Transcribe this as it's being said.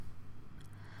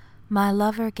My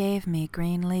Lover Gave Me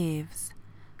Green Leaves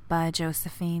by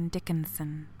Josephine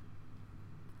Dickinson.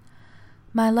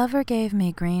 My lover gave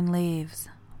me green leaves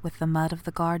with the mud of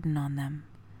the garden on them,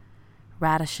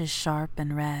 radishes sharp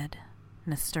and red,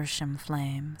 nasturtium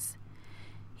flames.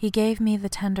 He gave me the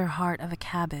tender heart of a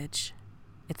cabbage,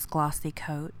 its glossy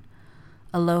coat,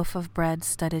 a loaf of bread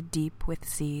studded deep with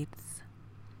seeds.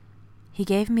 He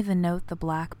gave me the note the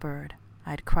blackbird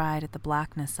I'd cried at the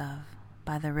blackness of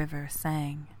by the river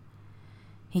sang.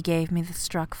 He gave me the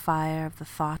struck fire of the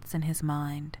thoughts in his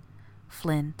mind,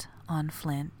 flint on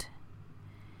flint.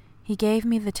 He gave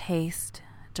me the taste,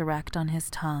 direct on his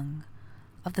tongue,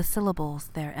 of the syllables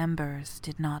their embers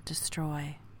did not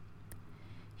destroy.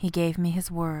 He gave me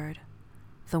his word,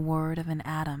 the word of an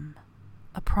atom,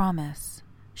 a promise,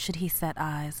 should he set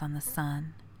eyes on the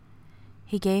sun.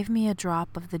 He gave me a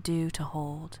drop of the dew to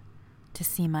hold, to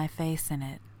see my face in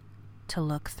it, to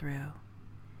look through.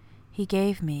 He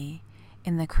gave me,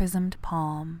 in the chrismed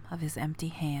palm of his empty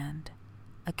hand,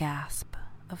 a gasp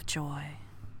of joy.